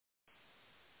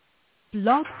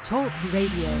Blog Talk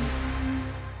Radio.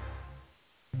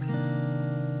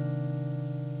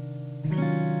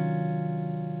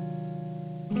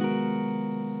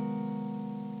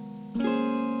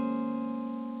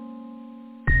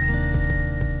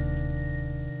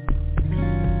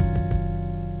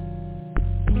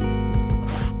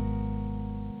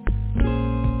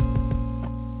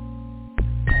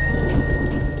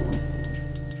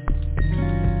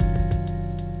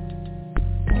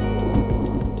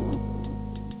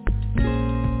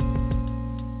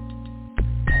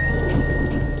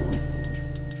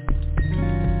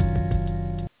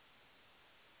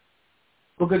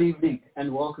 Well, good evening,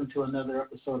 and welcome to another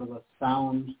episode of A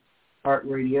Sound Heart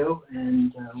Radio.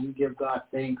 And we give God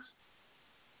thanks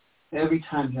every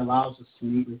time He allows us to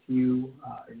meet with you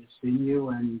in this venue.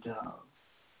 And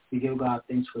we give God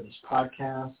thanks for this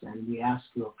podcast, and we ask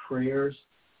your prayers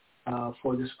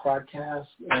for this podcast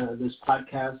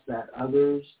that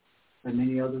others and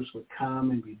many others would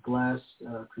come and be blessed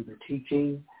through their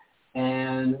teaching.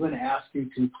 And we're going to ask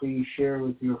you to please share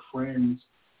with your friends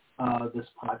this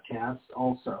podcast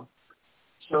also.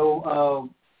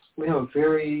 So we have a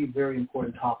very, very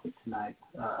important topic tonight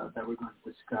that we're going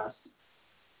to discuss.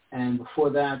 And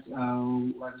before that,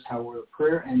 let us have a word of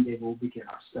prayer, and then we'll begin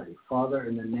our study. Father,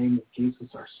 in the name of Jesus,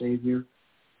 our Savior,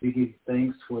 we give you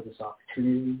thanks for this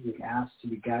opportunity. We ask to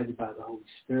be guided by the Holy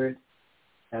Spirit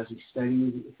as we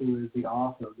study who is the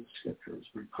author of the Scriptures.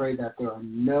 We pray that there are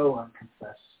no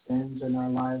unconfessed sins in our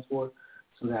lives, Lord,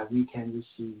 so that we can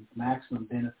receive maximum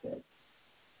benefit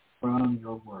from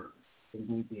your word.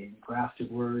 Indeed, the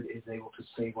engrafted word is able to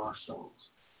save our souls.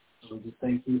 So we just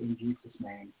thank you in Jesus'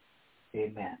 name.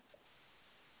 Amen.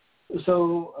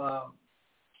 So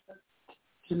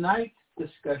tonight's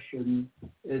discussion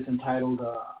is entitled,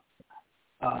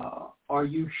 Are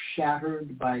You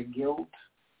Shattered by Guilt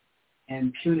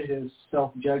and Punitive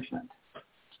Self-Judgement?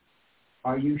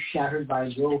 Are you shattered by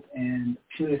guilt and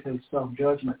punitive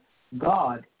self-judgment?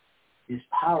 God is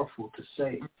powerful to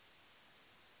save.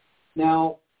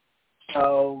 Now,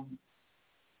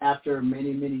 after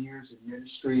many, many years of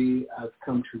ministry, I've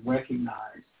come to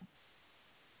recognize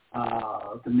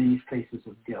the many faces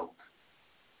of guilt.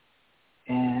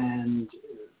 And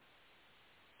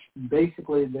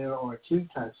basically, there are two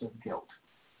types of guilt.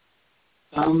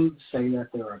 Some say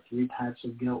that there are three types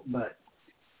of guilt, but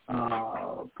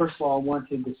first of all, I want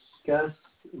to discuss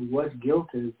what guilt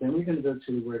is. Then we're going to go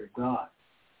to the Word of God.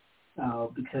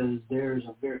 Because there's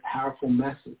a very powerful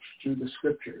message through the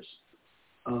Scriptures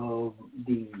of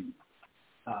the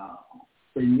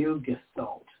new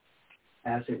gestalt,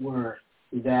 as it were,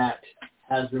 that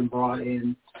has been brought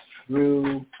in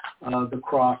through the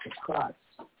cross of Christ.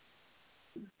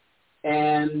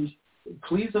 And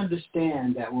please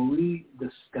understand that when we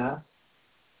discuss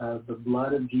the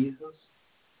blood of Jesus,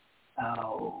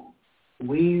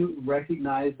 we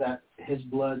recognize that his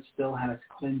blood still has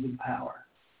cleansing power.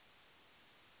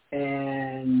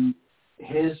 And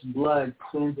his blood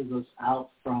cleanses us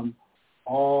out from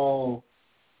all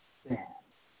sin,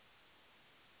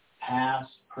 past,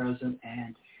 present,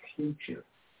 and future.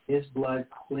 His blood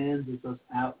cleanses us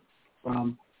out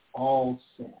from all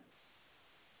sin.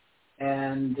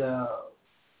 And the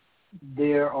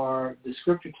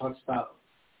Scripture talks about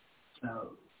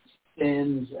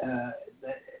sins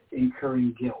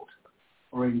incurring guilt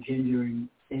or engendering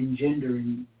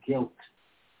guilt.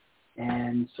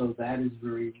 And so that is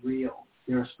very real.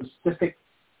 There are specific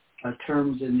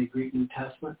terms in the Greek New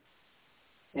Testament,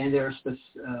 and there are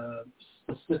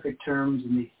specific terms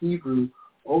in the Hebrew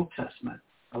Old Testament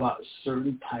about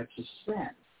certain types of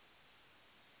sin.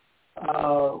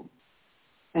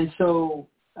 And so,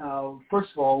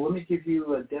 first of all, let me give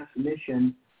you a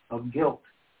definition of guilt.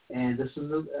 And this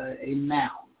is a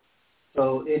noun.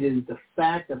 So it is the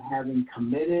fact of having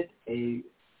committed a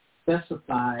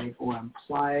specified or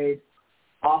implied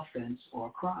offense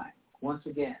or crime. Once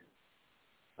again,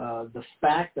 the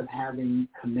fact of having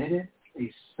committed a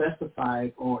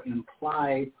specified or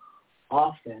implied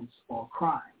offense or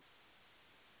crime.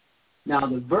 Now,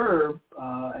 the verb,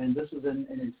 and this is an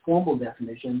informal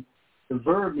definition, the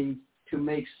verb means to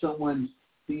make someone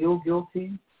feel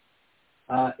guilty,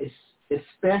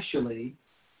 especially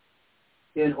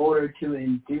in order to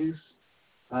induce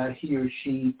he or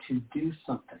she to do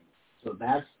something. So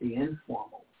that's the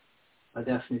informal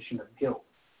definition of guilt.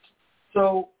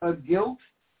 So guilt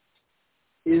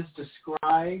is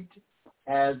described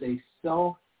as a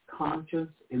self-conscious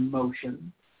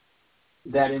emotion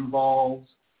that involves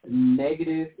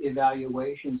negative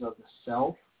evaluations of the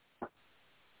self,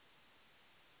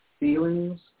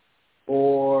 feelings,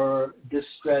 or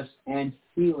distress and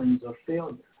feelings of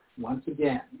failure. Once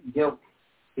again, guilt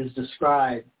is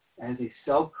described as a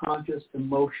self-conscious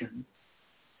emotion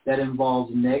that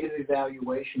involves negative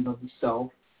evaluation of the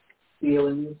self,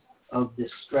 feelings of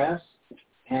distress,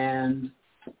 and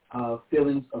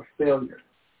feelings of failure.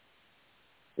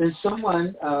 And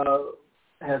someone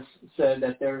has said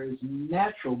that there is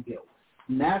natural guilt.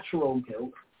 Natural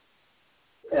guilt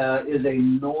is a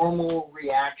normal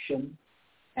reaction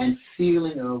and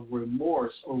feeling of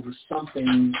remorse over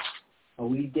something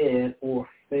we did or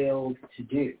failed to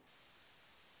do.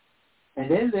 And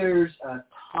then there's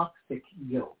toxic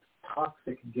guilt.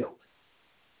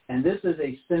 And this is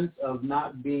a sense of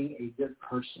not being a good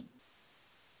person,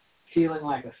 feeling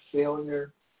like a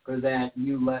failure or that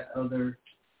you let other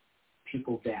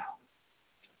people down.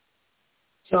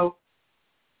 So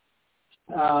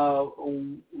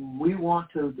we want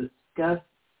to discuss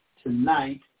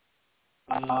tonight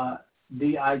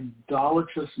the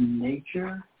idolatrous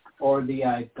nature or the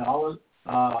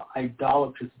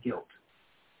idolatrous guilt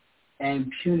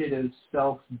and punitive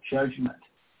self-judgment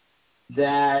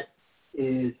that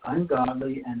is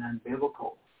ungodly and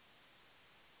unbiblical.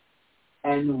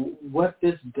 And what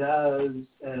this does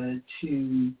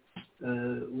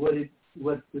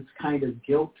what this kind of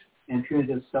guilt and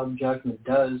punitive self-judgment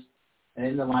does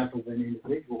in the life of an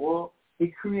individual, well,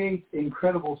 it creates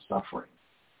incredible suffering.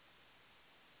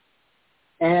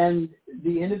 And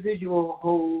the individual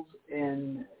holds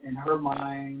in her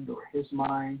mind or his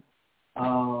mind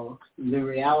the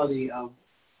reality of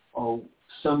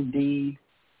some deed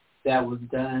that was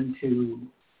done to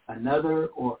another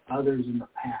or others in the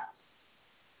past.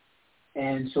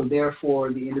 And so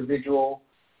therefore the individual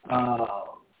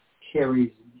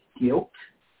carries guilt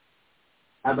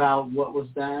about what was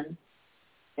done.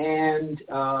 And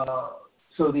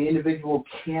so the individual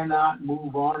cannot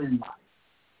move on in life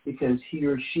because he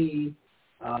or she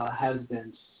has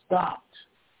been stopped.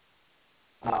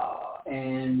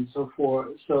 And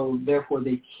so therefore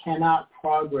they cannot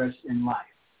progress in life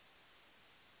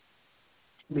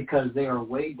because they are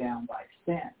weighed down by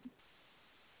sin.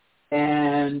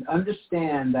 And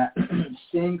understand that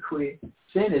sin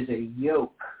is a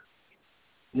yoke.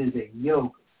 It is a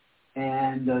yoke,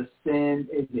 and sin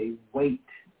is a weight.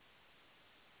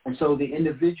 And so the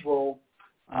individual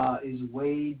is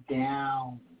weighed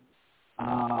down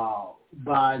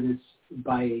by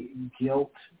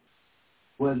guilt.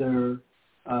 Whether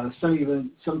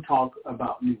some talk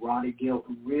about neurotic guilt,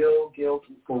 real guilt,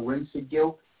 forensic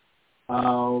guilt.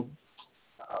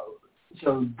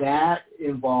 So that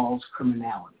involves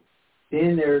criminality.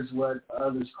 Then there's what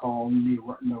others call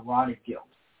neurotic guilt.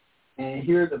 And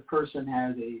here the person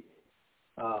has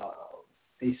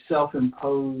a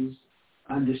self-imposed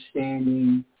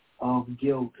understanding of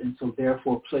guilt, and so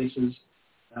therefore places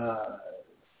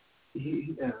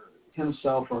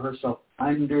himself or herself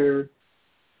under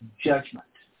judgment,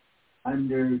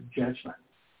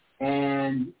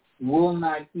 and will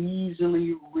not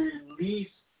easily release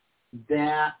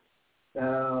that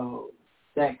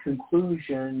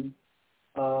conclusion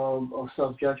of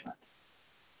self-judgment.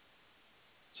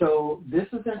 So this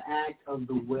is an act of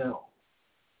the will.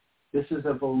 This is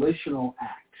a volitional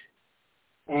act.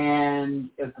 And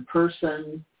if the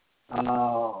person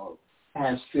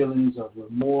has feelings of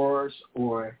remorse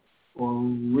or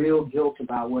real guilt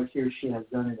about what he or she has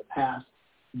done in the past,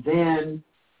 then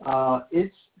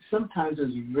it's sometimes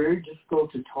very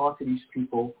difficult to talk to these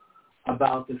people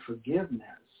about the forgiveness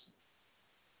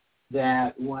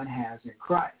that one has in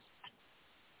Christ,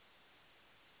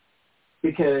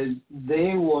 because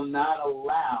they will not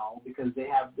allow, because they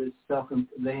have this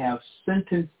they have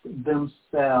sentenced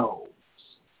themselves.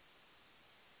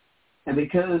 And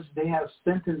because they have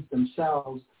sentenced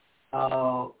themselves,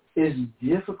 it's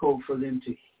difficult for them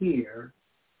to hear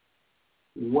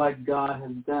what God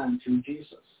has done through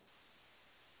Jesus.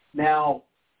 Now,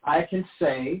 I can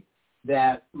say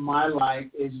that my life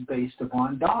is based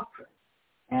upon doctrine,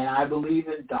 and I believe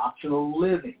in doctrinal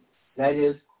living. That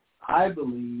is, I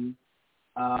believe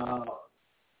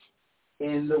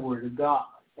in the Word of God,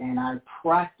 and I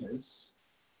practice,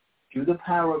 through the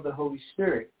power of the Holy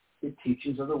Spirit, the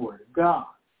teachings of the Word of God.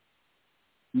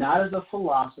 Not as a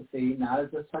philosophy, not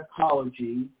as a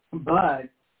psychology, but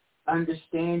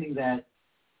understanding that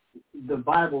the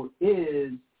Bible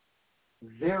is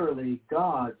verily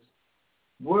God's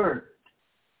Word,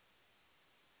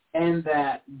 and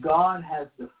that God has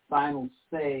the final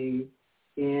say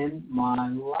in my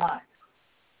life.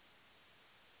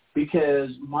 Because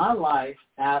my life,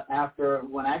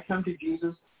 when I come to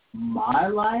Jesus, my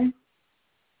life,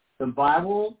 the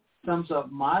Bible sums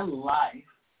up my life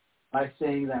by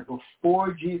saying that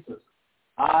before Jesus,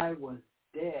 I was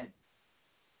dead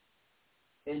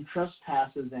in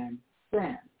trespasses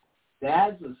sin.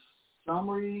 That's a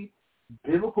summary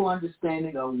biblical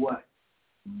understanding of what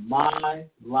my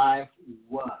life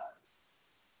was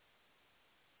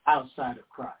outside of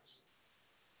Christ,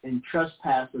 in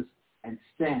trespasses and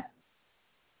sin.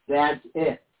 That's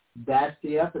it. That's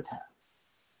the epitaph.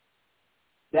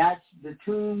 That's the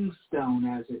tombstone,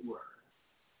 as it were.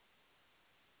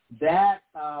 That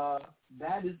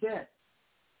is it.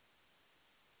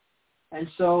 And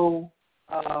so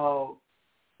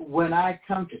when I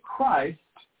come to Christ,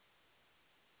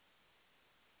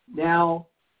 now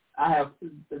I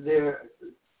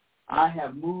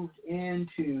have moved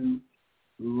into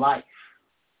life.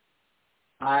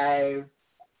 I've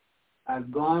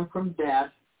gone from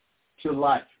death to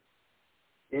life.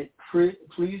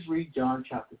 Please read John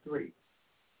chapter 3.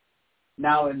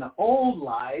 Now, in the old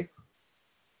life,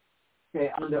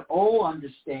 okay, under old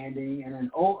understanding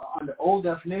and under old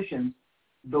definitions,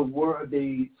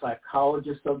 the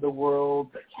psychologists of the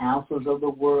world, the counselors of the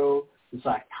world, the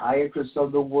psychiatrists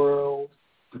of the world,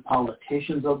 the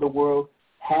politicians of the world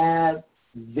have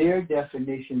their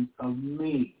definitions of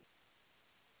me.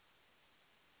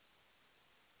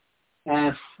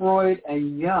 And Freud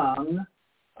and Jung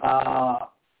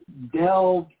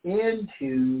delved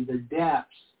into the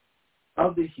depths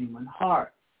of the human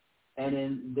heart. And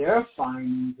in their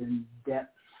findings in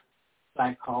depth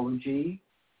psychology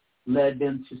led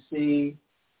them to see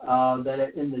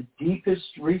that in the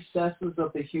deepest recesses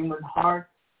of the human heart,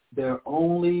 there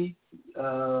only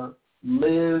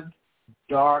lived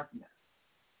darkness.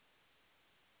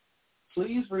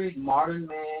 Please read Modern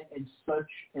Man in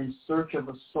Search of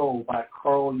a Soul by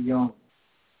Carl Jung.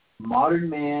 Modern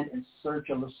Man in Search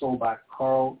of a Soul by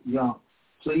Carl Jung.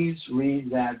 Please read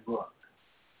that book.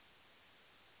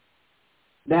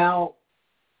 Now,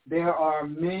 there are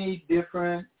many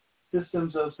different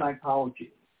systems of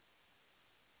psychology.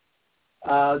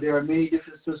 There are many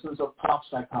different systems of pop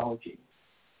psychology.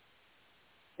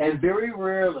 And very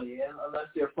rarely, unless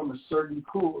they're from a certain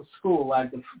school like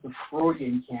the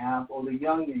Freudian camp or the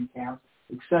Jungian camp,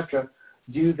 etc.,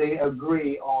 do they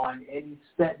agree on any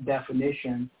set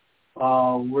definition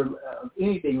of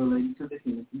anything related to the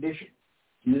human condition.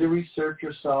 Do the research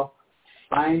yourself,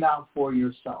 find out for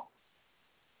yourself,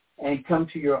 and come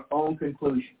to your own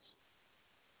conclusions.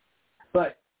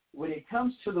 But when it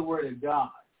comes to the Word of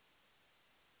God,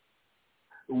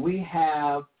 we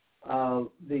have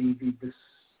the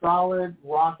solid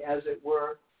rock, as it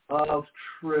were, of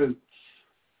truth.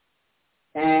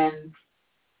 And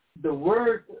the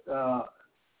word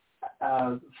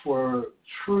for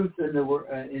truth in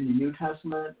the New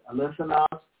Testament, alethanos,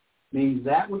 means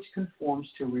that which conforms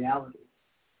to reality.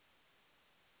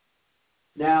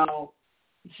 Now,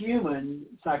 human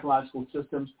psychological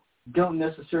systems don't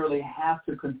necessarily have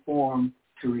to conform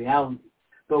to reality.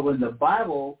 But when the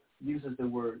Bible uses the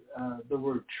word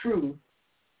truth,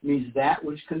 means that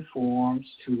which conforms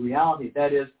to reality.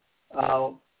 That is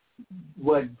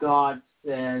what God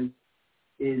says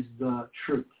is the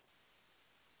truth.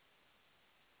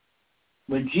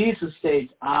 When Jesus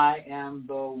states, I am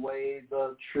the way,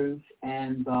 the truth,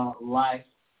 and the life,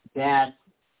 that's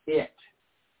it.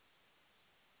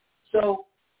 So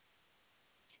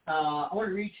I want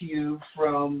to read to you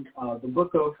from the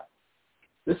book of,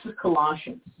 this is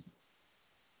Colossians.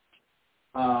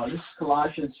 This is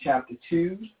Colossians chapter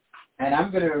 2, and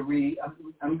I'm going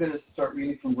to start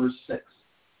reading from verse 6.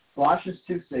 Colossians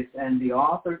 2:6, and the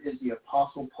author is the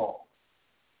Apostle Paul.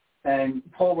 And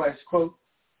Paul writes, quote,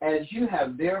 as you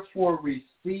have therefore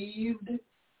received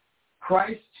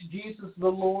Christ Jesus the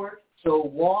Lord, so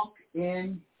walk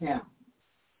in him.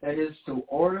 That is, to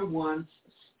order one's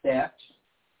steps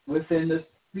within the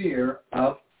sphere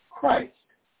of Christ.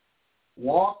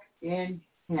 Walk in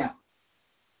him.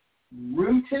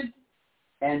 Rooted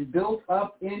and built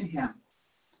up in him.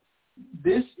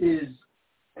 This is,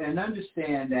 and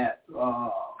understand that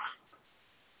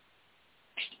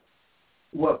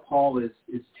what Paul is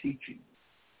teaching,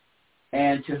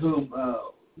 and to whom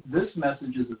this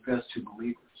message is addressed to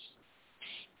believers.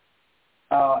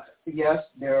 Yes,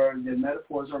 the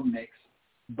metaphors are mixed,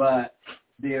 but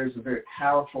there's a very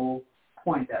powerful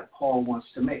point that Paul wants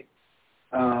to make.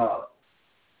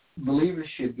 Believers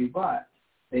should be what?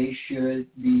 They should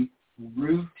be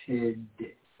rooted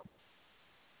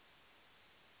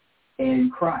in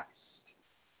Christ.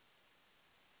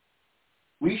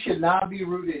 We should not be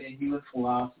rooted in human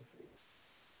philosophy.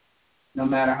 No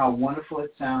matter how wonderful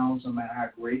it sounds, no matter how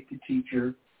great the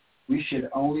teacher, we should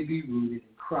only be rooted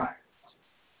in Christ.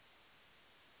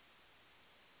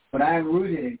 When I am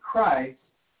rooted in Christ,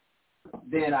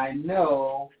 then I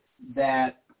know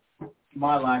that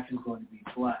my life is going to be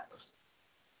blessed.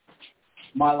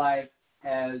 My life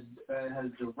has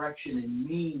direction and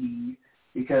meaning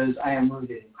because I am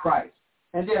rooted in Christ.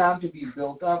 And then I'm to be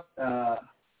built up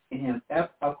in him,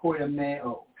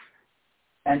 epikoidomeo.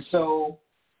 And so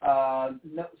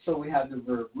we have the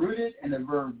verb rooted and the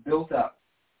verb built up.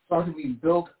 So I'm to be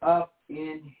built up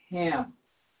in him.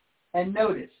 And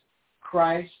notice,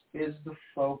 Christ is the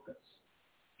focus.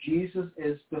 Jesus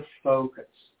is the focus.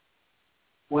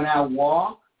 When I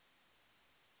walk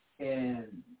in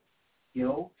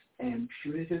guilt and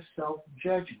punitive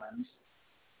self-judgments,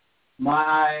 my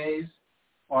eyes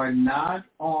are not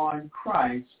on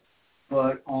Christ,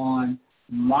 but on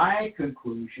my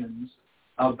conclusions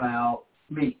about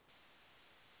me.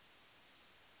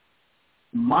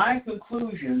 My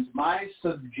conclusions, my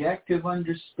subjective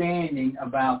understanding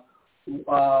about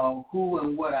who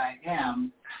and what I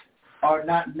am are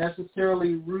not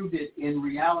necessarily rooted in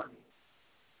reality.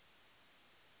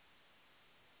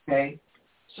 Okay?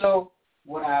 So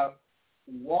when I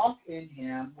walk in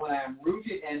him, when I'm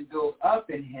rooted and built up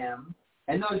in him,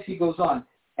 and notice he goes on,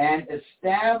 and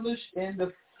established in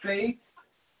the faith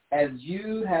as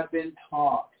you have been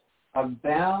taught,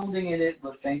 abounding in it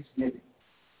with thanksgiving.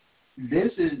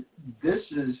 This is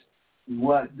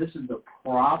the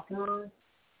proper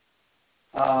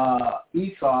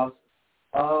ethos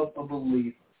of a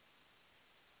believer.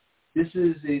 This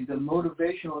is the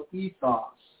motivational ethos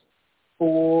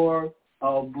for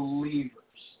believers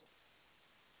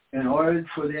in order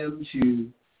for them to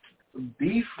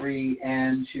be free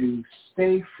and to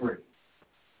stay free.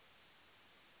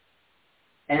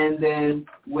 And then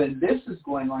when this is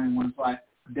going on in one's life,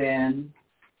 then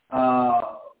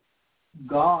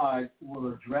God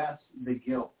will address the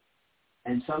guilt.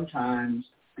 And sometimes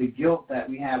the guilt that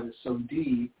we have is so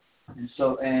deep and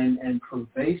so and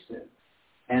pervasive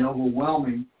and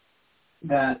overwhelming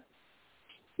that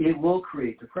it will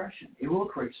create depression. It will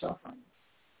create suffering.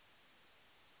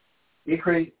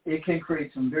 It can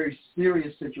create some very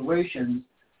serious situations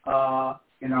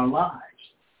in our lives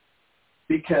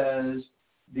because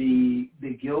the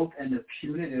guilt and the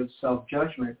punitive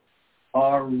self-judgment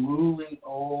are ruling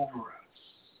over us.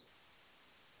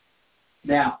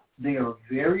 Now, they are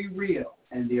very real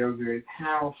and they are very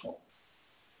powerful.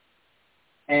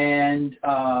 And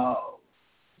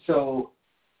so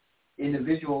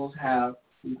individuals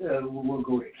will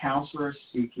go to counselors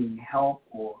seeking help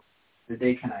or that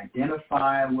they can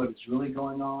identify what is really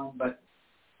going on. But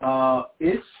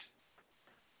it's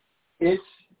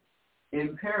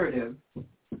imperative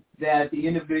that the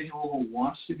individual who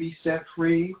wants to be set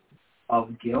free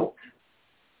of guilt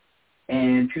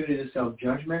and punitive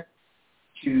self-judgment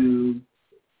to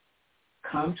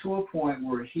come to a point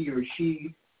where he or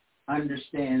she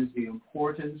understands the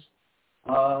importance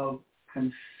of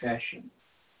confession.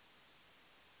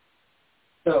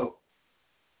 So,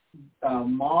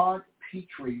 Maud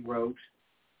Petrie wrote,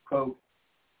 quote,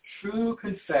 true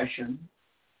confession,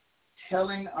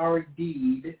 telling our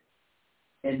deed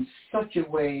in such a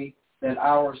way that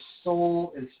our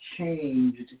soul is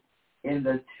changed in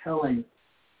the telling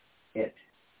it.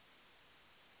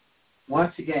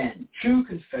 Once again, true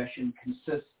confession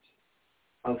consists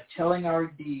of telling our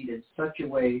deed in such a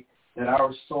way that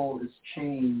our soul is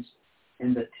changed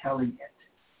in the telling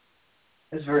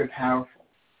it. It's very powerful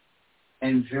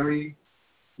and very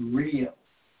real.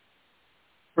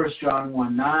 1 John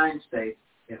 1:9 states,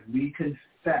 if we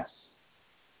confess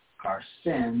our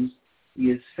sins,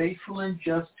 he is faithful and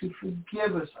just to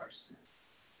forgive us our sins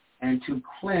and to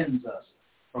cleanse us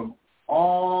from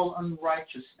all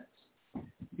unrighteousness.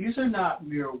 These are not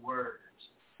mere words.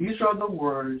 These are the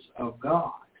words of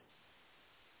God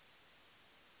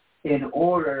in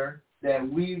order that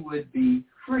we would be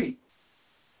free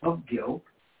of guilt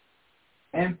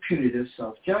and punitive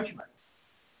self-judgment.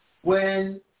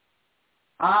 When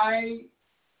I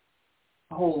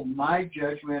hold my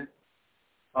judgment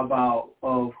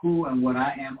of who and what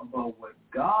I am above what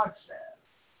God says,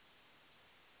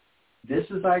 this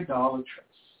is idolatrous.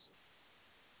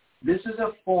 This is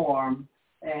a form,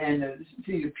 and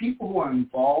see, the people who are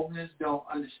involved in this don't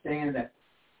understand that,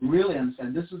 really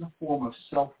understand, this is a form of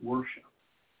self-worship.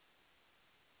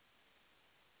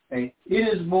 Okay? It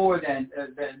is more than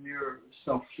mere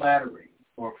self-flattery,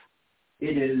 or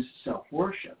it is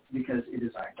self-worship because it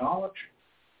is idolatry.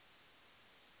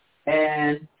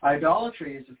 And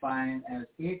idolatry is defined as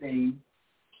anything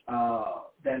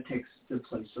that takes the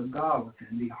place of God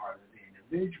within the heart of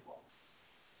the individual.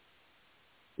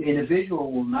 The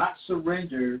individual will not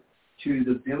surrender to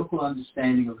the biblical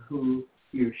understanding of who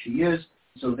he or she is,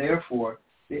 so therefore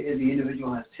the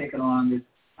individual has taken on this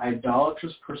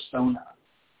idolatrous persona.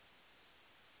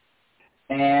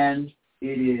 And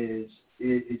it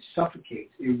it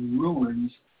suffocates, it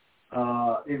ruins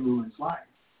life.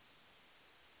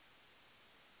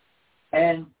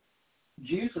 And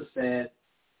Jesus said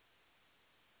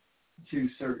to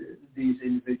these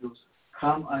individuals,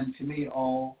 "Come unto me,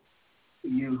 all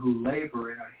you who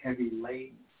labor and are heavy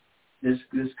laden."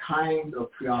 This kind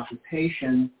of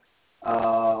preoccupation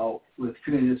with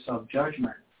punitive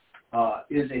self-judgment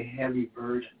is a heavy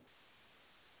burden.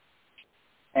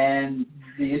 And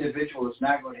the individual is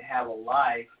not going to have a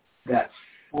life that's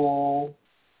full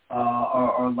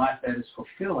or a life that is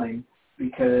fulfilling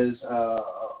because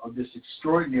of this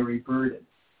extraordinary burden.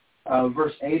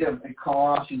 Verse 8 of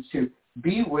Colossians 2,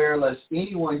 "Beware lest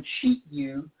anyone cheat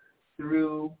you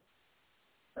through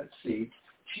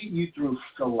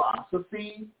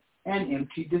philosophy and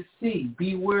empty deceit."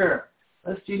 Beware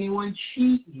lest anyone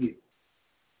cheat you.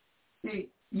 See,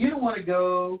 you don't want to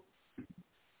go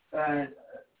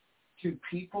to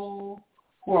people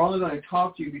who are only going to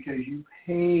talk to you because you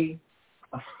pay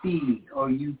a fee or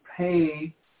you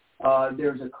pay,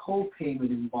 there's a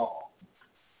co-payment involved.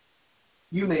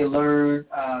 You may learn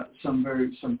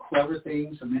some clever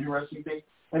things, some interesting things,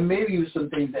 and maybe some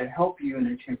things that help you in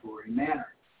a temporary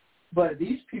manner. But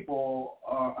these people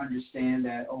understand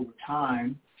that over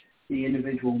time, the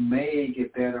individual may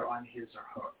get better on his or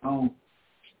her own.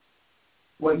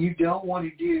 What you don't want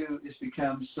to do is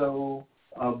become so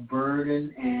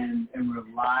burdened and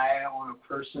rely on a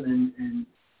person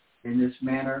in this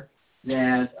manner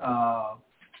that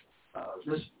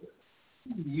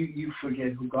you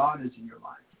forget who God is in your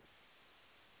life.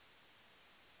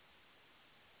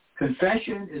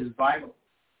 Confession is vital,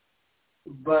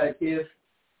 but if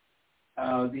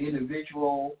the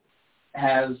individual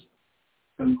has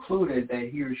concluded that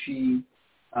he or she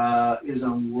is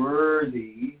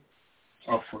unworthy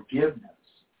of forgiveness,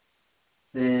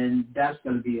 then that's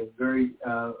going to be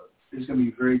it's going to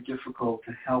be very difficult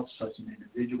to help such an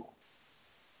individual.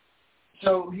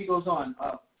 So he goes on,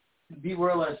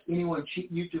 "Beware lest anyone cheat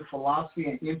you through philosophy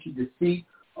and empty deceit,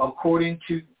 according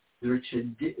to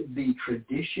the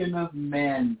tradition of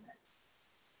men,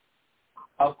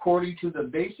 according to the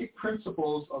basic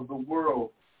principles of the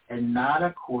world, and not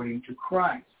according to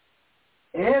Christ."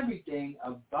 Everything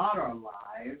about our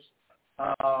lives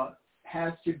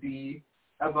has to be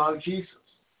about Jesus.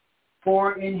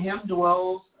 "For in him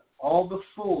dwells all the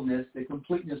fullness, the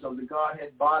completeness of the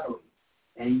Godhead bodily.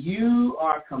 And you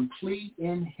are complete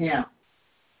in him,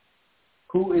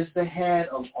 who is the head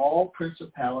of all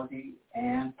principality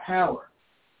and power."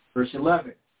 Verse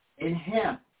 11, "In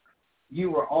him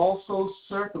you were also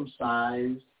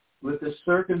circumcised with the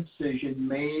circumcision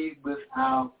made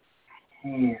without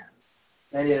hand."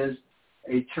 That is,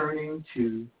 a turning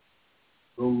to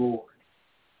the Lord.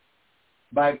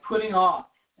 "By putting off,"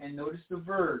 and notice the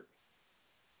verb,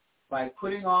 "by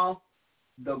putting off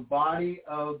the body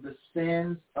of the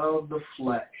sins of the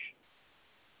flesh."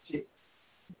 See,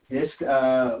 this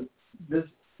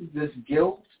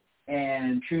guilt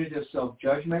and punitive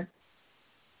self-judgment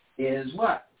is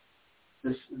what?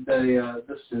 The sins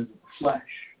of the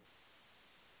flesh.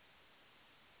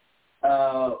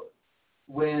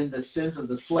 When the sins of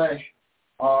the flesh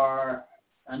are,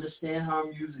 understand how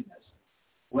I'm using this,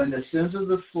 when the sins of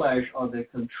the flesh are the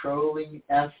controlling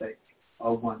ethic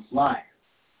of one's life,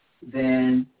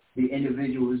 then the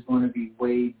individual is going to be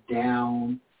weighed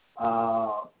down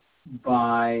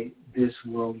by this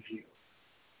worldview.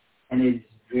 And it is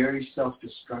very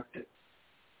self-destructive.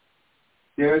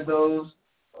 There are those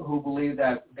who believe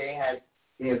that they have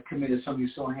committed something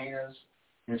so heinous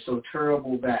and so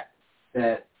terrible that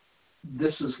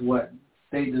this is what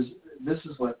they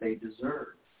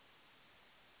deserve.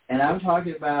 And I'm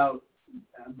talking about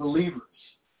believers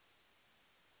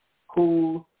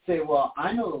who say, "Well,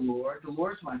 I know the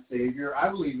Lord's my Savior, I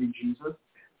believe in Jesus."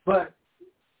 But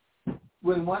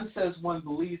when one says one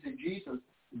believes in Jesus,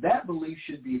 that belief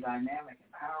should be dynamic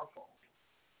and powerful.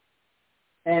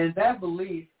 And that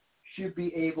belief should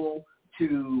be able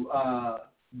to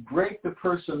break the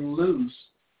person loose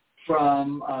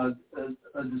from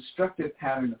a destructive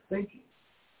pattern of thinking.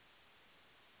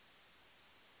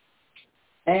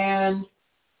 And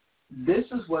this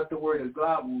is what the Word of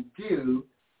God will do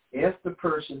if the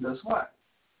person does what?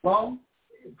 Well,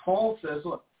 Paul says,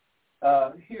 look,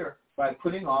 here, by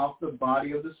putting off the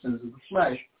body of the sins of the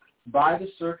flesh by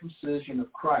the circumcision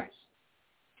of Christ.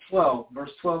 12,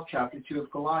 verse 12, chapter 2 of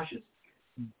Colossians.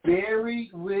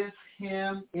 Buried with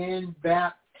him in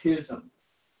baptism.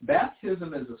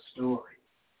 Baptism is a story.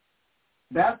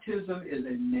 Baptism is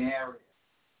a narrative.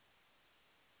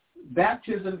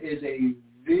 Baptism is a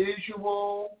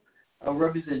visual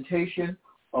representation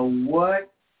of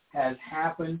what has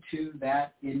happened to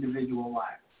that individual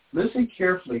life. Listen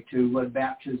carefully to what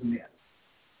baptism is.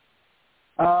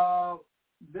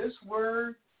 This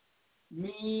word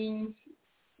means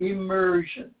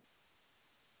immersion.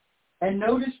 And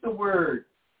notice the word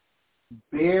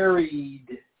buried.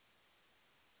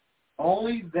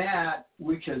 Only that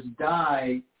which has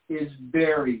died is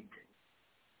buried.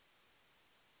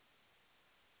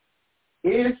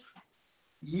 If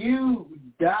you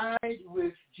died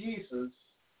with Jesus,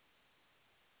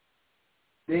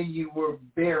 then you were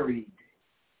buried.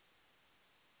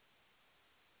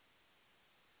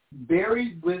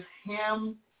 Buried with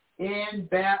him in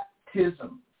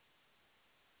baptism.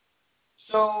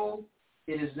 So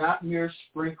it is not mere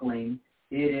sprinkling.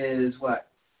 It is what?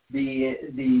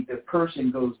 The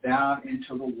person goes down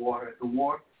into the water.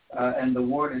 And the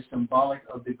water is symbolic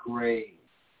of the grave.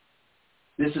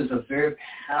 This is a very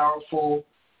powerful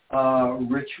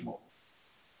ritual.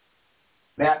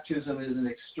 Baptism is an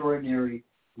extraordinary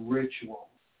ritual.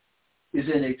 Is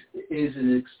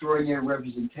an extraordinary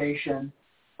representation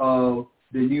of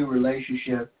the new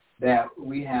relationship that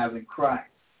we have in Christ.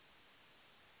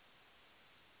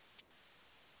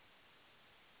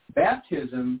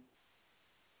 Baptism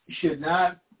should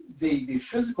not, the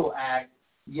physical act,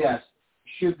 yes,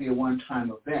 should be a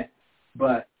one-time event,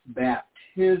 but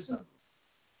baptism,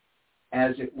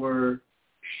 as it were,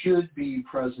 should be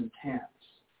present tense.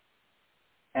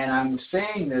 And I'm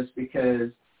saying this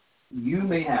because you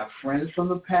may have friends from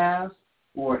the past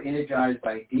who are energized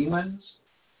by demons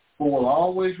who will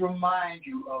always remind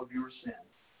you of your sin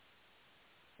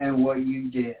and what you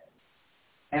did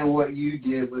and what you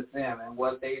did with them and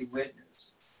what they witnessed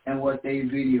and what they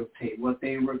videotaped, what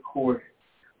they recorded,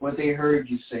 what they heard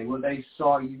you say, what they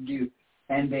saw you do.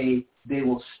 And they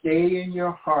will stay in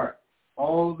your heart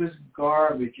all this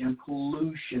garbage and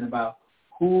pollution about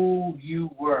who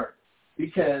you were,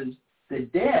 because the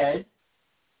dead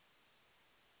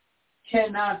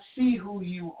cannot see who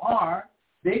you are.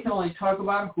 They can only talk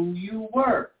about who you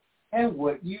were and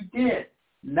what you did,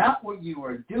 not what you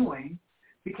are doing,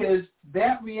 because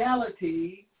that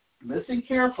reality, listen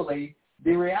carefully,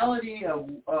 the reality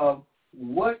of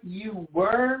what you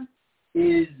were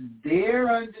is their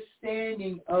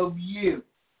understanding of you.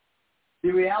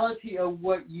 The reality of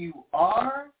what you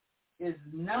are is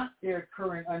not their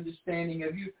current understanding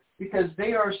of you, because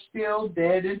they are still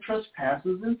dead in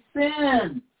trespasses and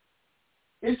sin.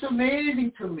 It's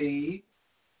amazing to me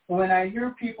when I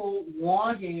hear people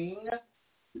wanting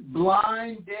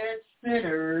blind, dead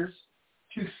sinners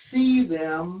to see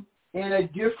them in a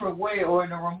different way or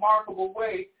in a remarkable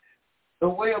way, a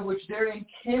way of which they're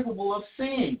incapable of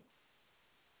seeing.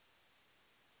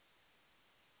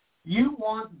 You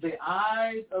want the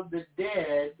eyes of the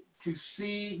dead to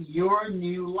see your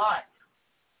new life.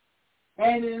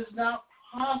 And it is not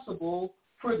possible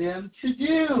for them to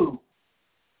do.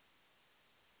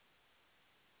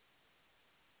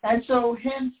 And so,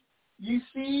 hence, you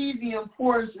see the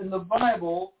importance in the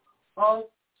Bible of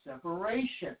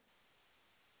separation.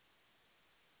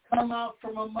 Come out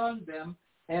from among them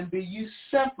and be you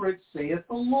separate, saith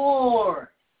the Lord.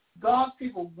 God's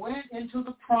people went into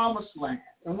the promised land.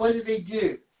 And what did they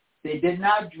do? They did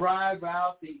not drive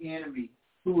out the enemy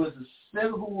who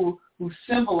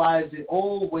symbolized the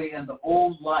old way and the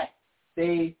old life.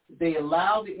 They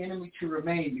allowed the enemy to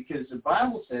remain, because the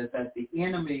Bible says that the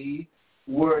enemy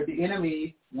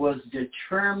was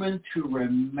determined to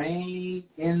remain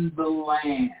in the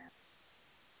land.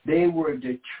 They were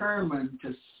determined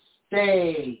to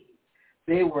stay.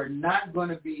 They were not going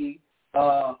to be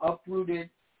uprooted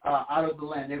out of the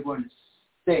land. They were going to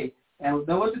stay. And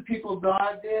know what the people of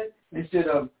God did? Instead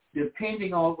of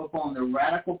depending upon the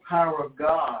radical power of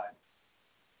God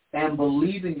and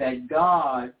believing that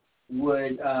God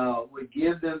would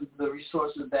give them the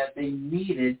resources that they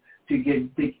needed to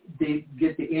get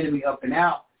the enemy up and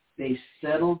out, they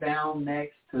settled down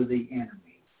next to the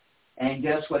enemy. And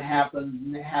guess what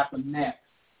happened next?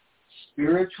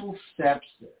 Spiritual sepsis.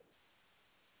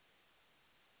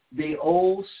 The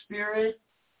old spirit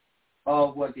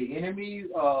of what the enemy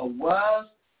was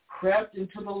crept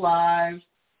into the lives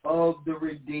of the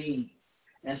redeemed.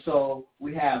 And so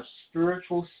we have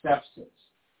spiritual sepsis.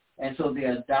 And so they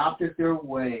adopted their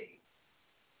way.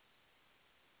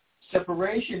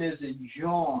 Separation is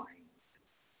enjoined.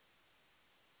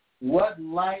 What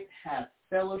light hath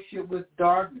fellowship with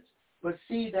darkness? But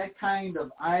see, that kind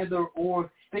of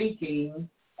either-or thinking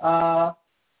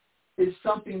is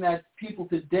something that people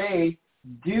today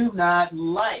do not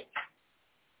like.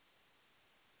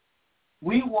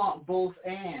 We want both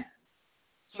and.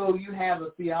 So you have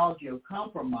a theology of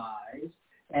compromise.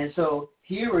 And so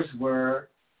here is where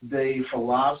the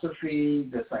philosophy,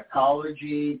 the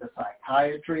psychology, the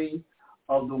psychiatry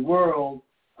of the world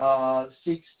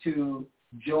seeks to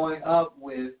join up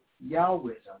with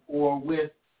Yahwism or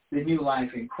with the new life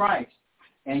in Christ.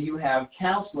 And you have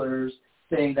counselors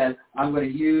saying that I'm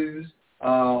going to use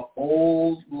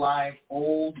old life,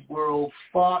 old world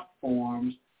thought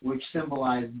forms which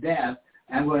symbolize death.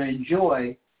 I'm going to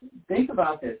enjoy. Think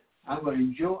about this. I'm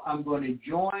going to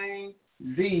join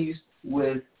these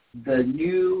with the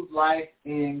new life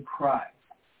in Christ.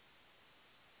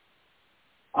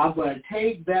 I'm going to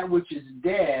take that which is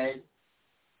dead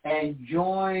and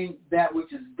join that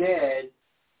which is dead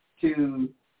to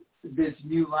this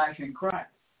new life in Christ.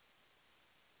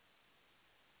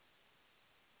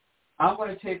 I'm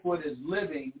going to take what is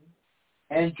living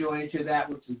and join it to that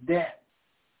which is dead.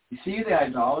 You see the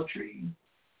idolatry?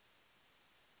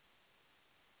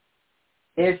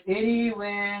 If any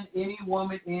man, any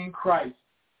woman in Christ,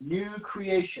 new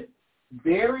creation,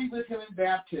 buried with him in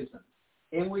baptism,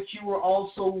 in which you were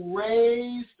also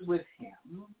raised with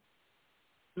him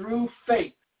through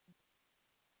faith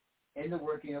in the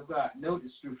working of God.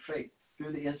 Notice through faith,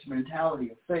 through the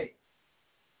instrumentality of faith.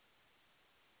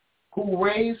 Who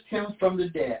raised him from the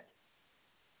dead,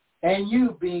 and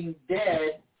you being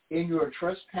dead in your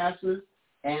trespasses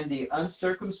and the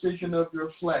uncircumcision of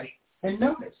your flesh. And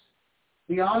notice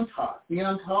the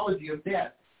ontology of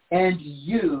death. And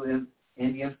you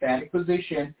in the emphatic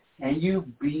position, and you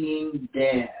being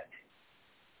dead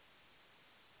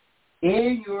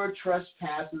in your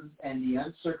trespasses and the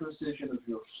uncircumcision of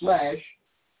your flesh,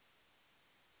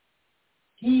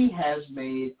 he has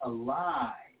made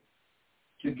alive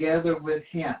together with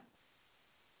him,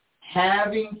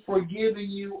 having forgiven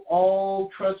you all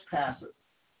trespasses.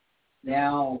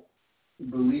 Now,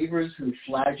 believers who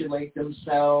flagellate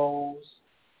themselves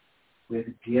with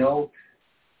guilt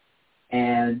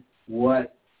and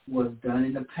what was done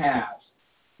in the past,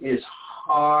 it is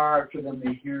hard for them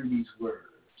to hear these words.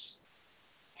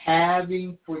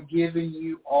 Having forgiven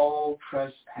you all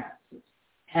trespasses.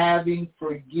 Having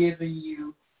forgiven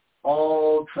you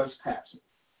all trespasses.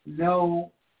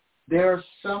 No, there's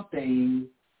something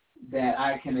that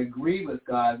I can agree with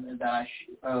God and that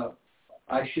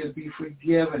I should be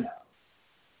forgiven of,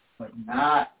 but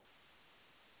not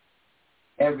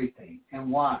everything.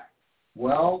 And why?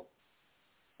 Well,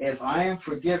 if I am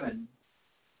forgiven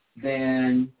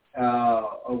then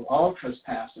of all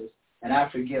trespasses, and I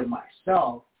forgive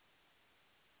myself,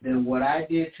 then what I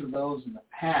did to those in the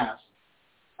past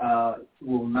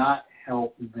will not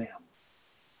help them.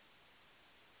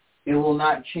 It will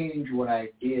not change what I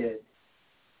did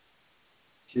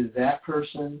to that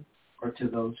person or to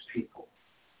those people.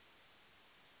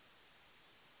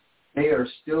 They are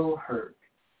still hurt.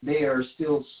 They are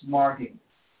still smarting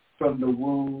from the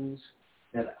wounds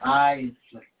that I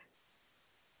inflicted.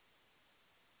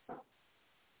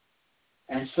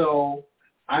 And so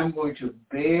I'm going to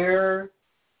bear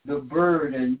the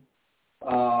burden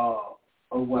of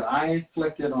what I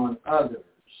inflicted on others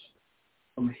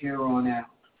from here on out.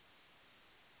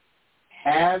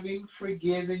 Having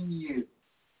forgiven you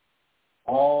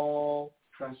all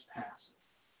trespasses.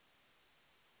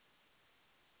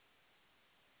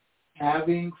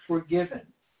 Having forgiven,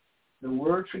 the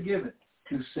word forgiven,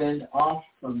 to send off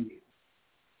from you,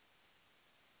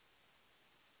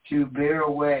 to bear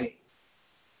away,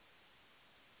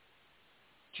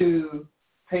 to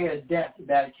pay a debt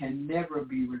that can never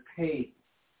be repaid,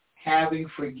 having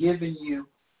forgiven you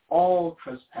all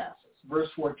trespasses. Verse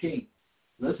 14,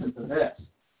 listen to this.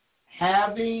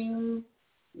 Having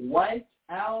wiped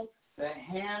out the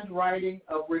handwriting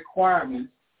of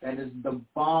requirements, that is the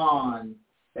bond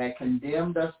that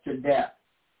condemned us to death.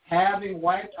 Having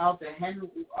wiped out the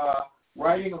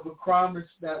handwriting of requirements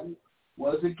that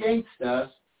was against us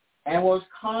and was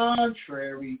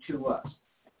contrary to us.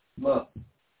 Look,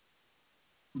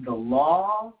 the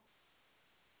law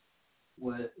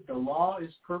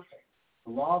is perfect.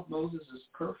 The law of Moses is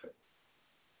perfect.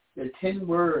 The 10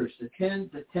 words, the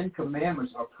 10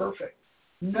 commandments are perfect.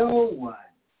 No one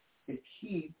could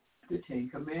keep the 10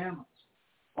 commandments.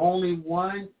 Only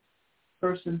one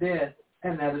person did,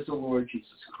 and that is the Lord Jesus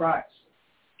Christ.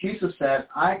 Jesus said,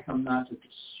 I come not to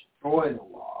destroy the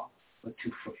law, but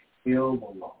to fulfill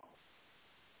the law.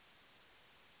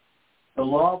 The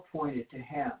law pointed to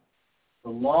him. The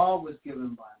law was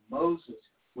given by Moses,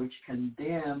 which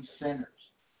condemned sinners,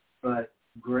 but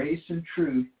grace and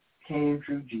truth came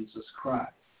through Jesus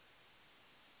Christ.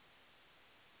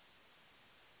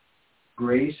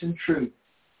 Grace and truth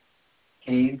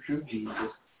came through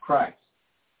Jesus Christ,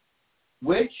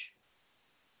 which,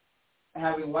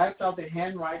 having wiped out the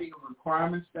handwriting of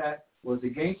requirements that was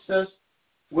against us,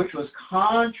 which was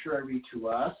contrary to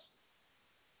us,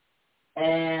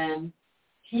 and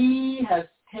he has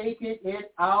taken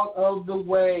it out of the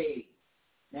way.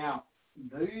 Now,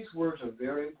 these words are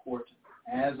very important,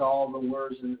 as all the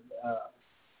words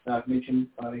that I've mentioned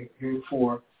here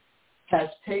before. Has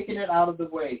taken it out of the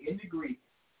way. In the Greek,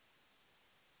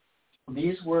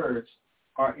 these words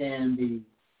are in the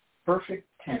perfect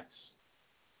tense.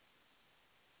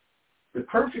 The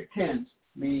perfect tense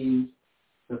means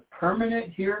the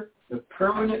permanent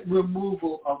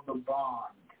removal of the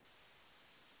bond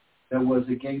that was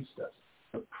against us.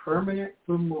 The permanent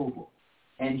removal.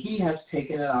 And he has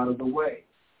taken it out of the way.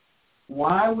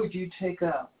 Why would you take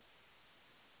up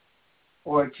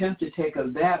or attempt to take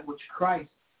up that which Christ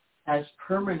has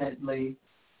permanently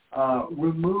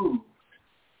removed?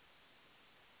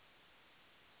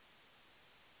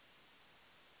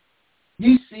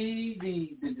 You see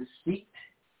the deceit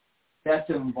that's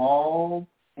involved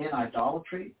in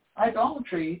idolatry?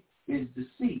 Idolatry is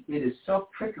deceit. It is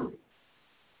self-trickery.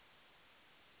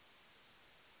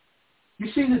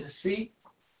 You see the deceit?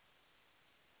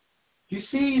 You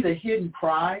see the hidden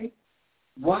pride?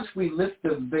 Once we lift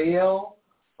the veil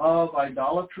of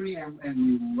idolatry and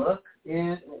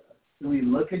we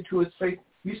look into its face,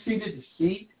 you see the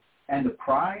deceit and the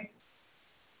pride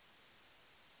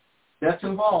that's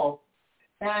involved.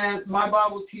 And my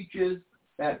Bible teaches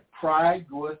that pride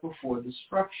goeth before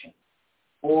destruction,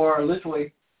 or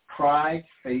literally, pride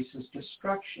faces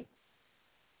destruction,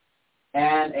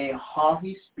 and a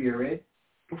haughty spirit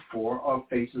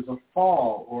faces a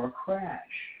fall or a crash.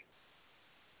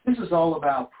 This is all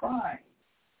about pride.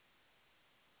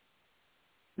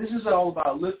 This is all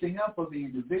about lifting up of the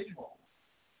individual.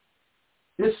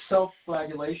 This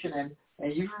self-flagellation,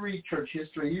 and you read church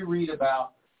history, you read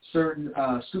about certain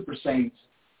super saints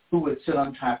who would sit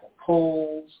on top of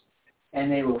poles,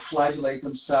 and they would flagellate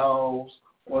themselves,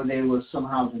 or they would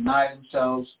somehow deny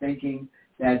themselves, thinking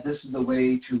that this is the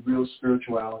way to real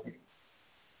spirituality.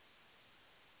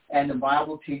 And the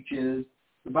Bible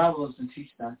doesn't teach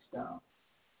that stuff.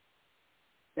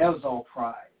 That was all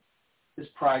pride. It's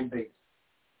pride-based.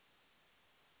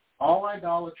 All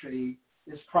idolatry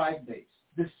is pride-based,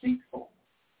 deceitful.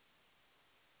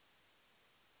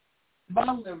 The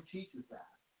Bible never teaches that.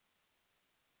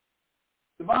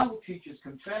 The Bible teaches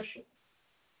confession.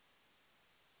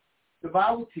 The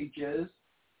Bible teaches,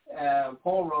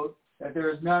 Paul wrote, that there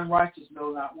is none righteous,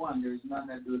 no, not one. There is none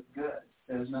that doeth good.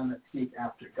 There is none that seek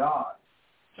after God.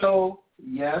 So,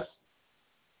 yes,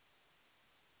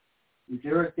 if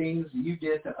there are things you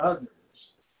did to others,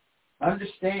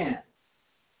 understand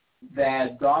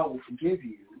that God will forgive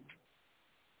you,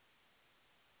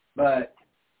 but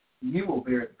you will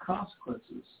bear the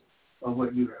consequences of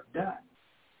what you have done,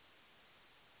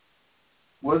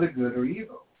 whether good or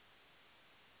evil.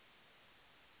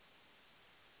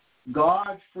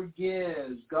 God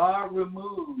forgives. God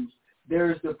removes.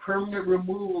 There is the permanent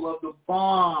removal of the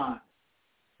bond.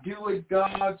 Do it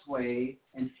God's way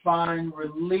and find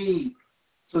relief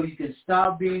so you can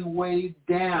stop being weighed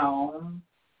down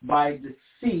by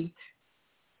deceit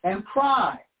and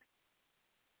pride.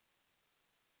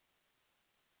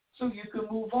 So you can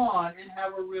move on and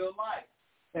have a real life.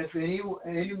 If any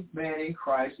man in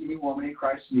Christ, any woman in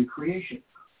Christ, new creation.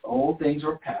 Old things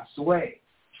are passed away.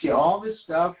 See, all this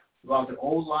stuff about the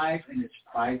old life and its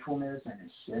pridefulness and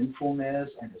its sinfulness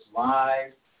and its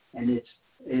lies and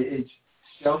its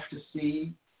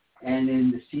self-deceit and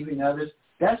in deceiving others,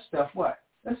 that stuff what?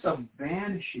 That stuff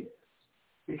vanishes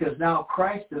because now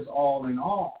Christ is all in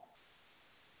all.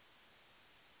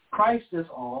 Christ is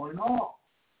all in all.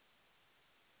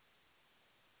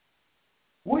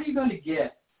 What are you going to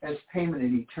get as payment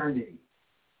in eternity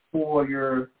for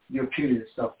your punitive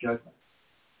self-judgment?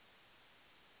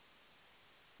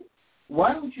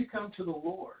 Why don't you come to the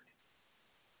Lord?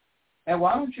 And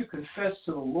why don't you confess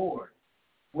to the Lord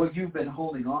what you've been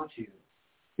holding on to?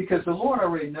 Because the Lord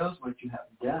already knows what you have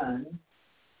done.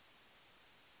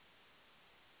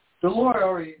 The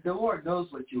Lord knows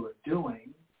what you are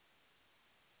doing.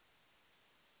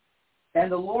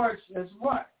 And the Lord says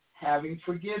what? Having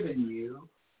forgiven you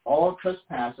all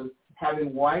trespasses,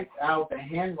 having wiped out the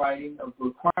handwriting of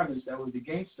requirements that was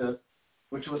against us,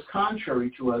 which was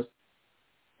contrary to us,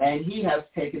 and he has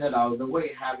taken it out of the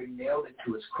way, having nailed it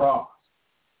to his cross.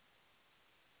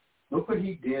 Look what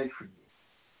he did for you.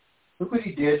 Look what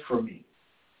he did for me.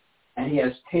 And he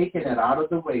has taken it out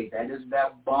of the way. That is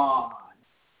that bond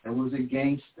that was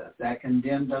against us, that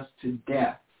condemned us to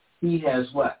death. He has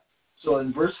what? So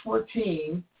in verse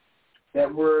 14,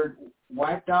 that word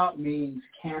wiped out means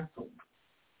canceled.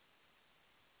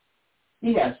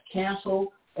 He has canceled,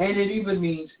 and it even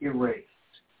means erased.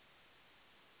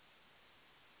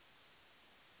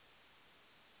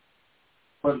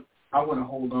 But I want to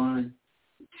hold on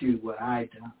to what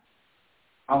I've done.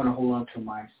 I want to hold on to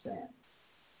my sin.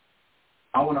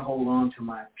 I want to hold on to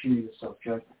my punitive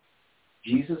self-judgment.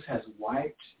 Jesus has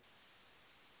wiped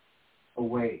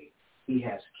away. He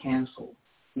has canceled.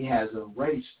 He has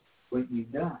erased what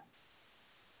you've done.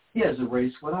 He has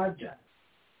erased what I've done.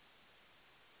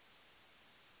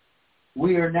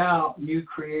 We are now new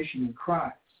creation in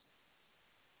Christ.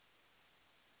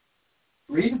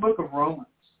 Read the book of Romans.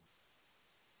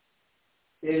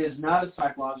 It is not a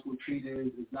psychological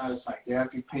treatise. It's not a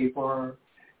psychiatric paper.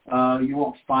 You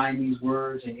won't find these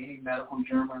words in any medical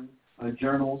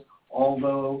journals,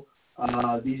 although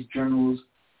these journals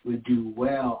would do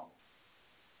well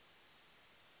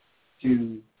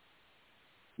to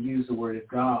use the Word of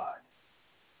God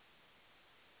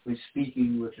when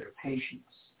speaking with their patients.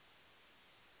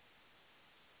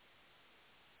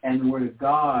 And the Word of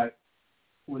God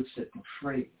would set them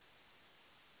free.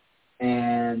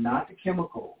 And not the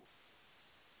chemicals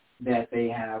that they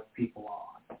have people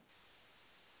on.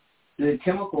 The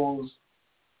chemicals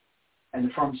and the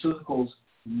pharmaceuticals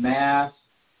mask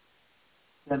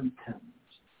symptoms.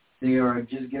 They are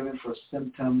just given for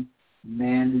symptom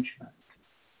management,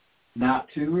 not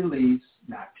to release,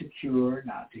 not to cure,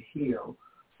 not to heal,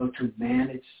 but to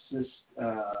manage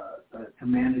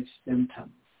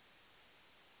symptoms.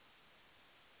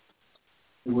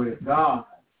 The Word of God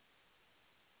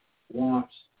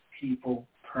wants people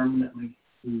permanently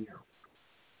healed.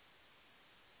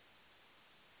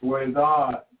 The Word of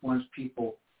God wants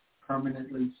people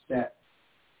permanently set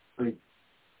free.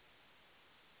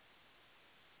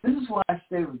 This is why I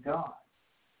stay with God.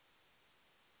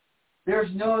 There's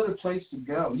no other place to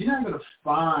go. You're not going to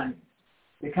find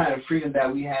the kind of freedom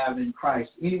that we have in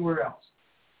Christ anywhere else.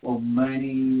 Well,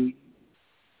 money,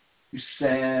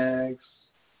 sex,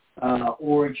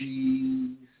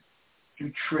 orgies,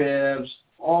 through trips,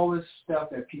 all this stuff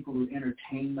that people do,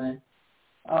 entertainment.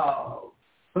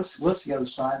 What's the other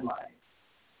side like?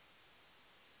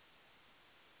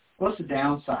 What's the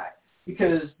downside?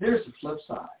 Because there's the flip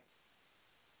side.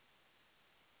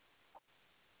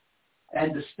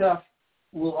 And the stuff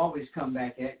will always come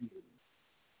back at you.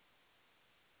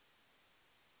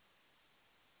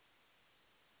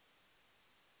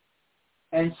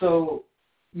 And so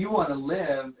you want to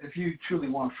live, if you truly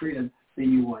want freedom,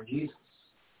 then you want Jesus.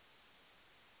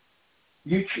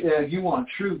 You want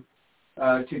truth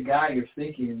to guide your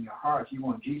thinking in your heart. You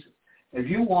want Jesus. If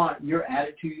you want your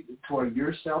attitude toward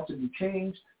yourself to be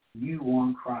changed, you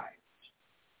want Christ.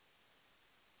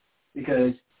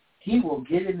 Because He will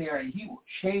get in there and He will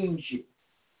change you.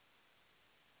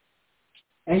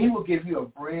 And He will give you a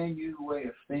brand new way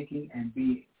of thinking and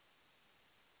being.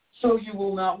 So you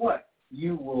will not what?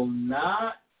 You will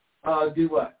not do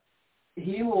what?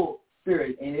 He will,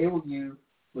 Spirit, enable you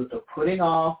with the putting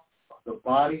off of the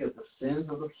body of the sins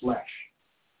of the flesh.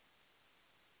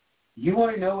 You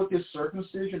want to know what this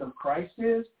circumcision of Christ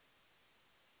is?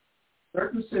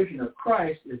 Circumcision of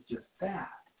Christ is just that.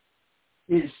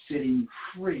 It is setting you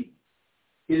free.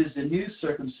 It is the new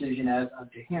circumcision as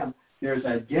unto Him. There's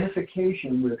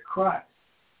identification with Christ.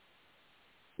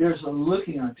 There's a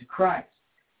looking unto Christ.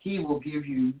 He will give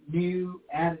you new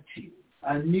attitude,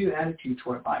 a new attitude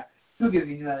toward life. He'll give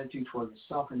you a new attitude toward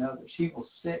yourself and others. He will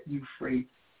set you free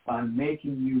by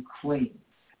making you clean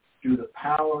through the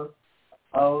power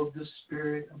of the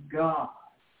Spirit of God.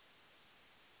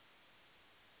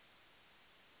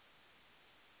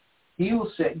 He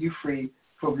will set you free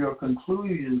from your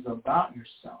conclusions about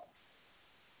yourself.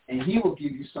 And He will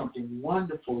give you something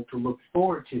wonderful to look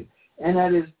forward to. And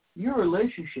that is your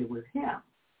relationship with Him,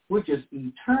 which is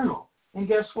eternal. And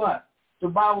guess what? The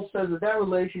Bible says that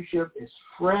relationship is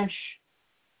fresh,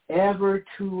 ever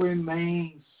to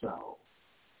remain so.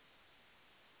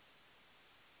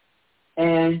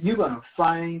 And you're going to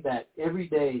find that every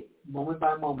day, moment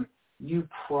by moment, you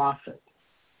profit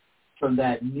from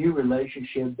that new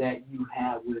relationship that you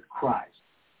have with Christ.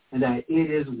 And that it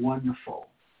is wonderful.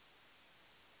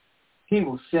 He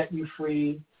will set you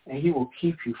free and He will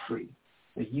keep you free.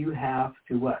 But you have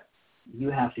to what? You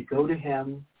have to go to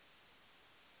Him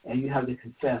and you have to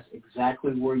confess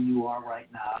exactly where you are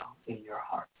right now in your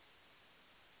heart.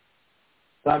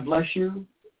 God bless you.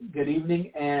 Good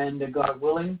evening, and God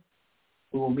willing,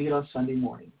 we will meet on Sunday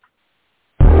morning.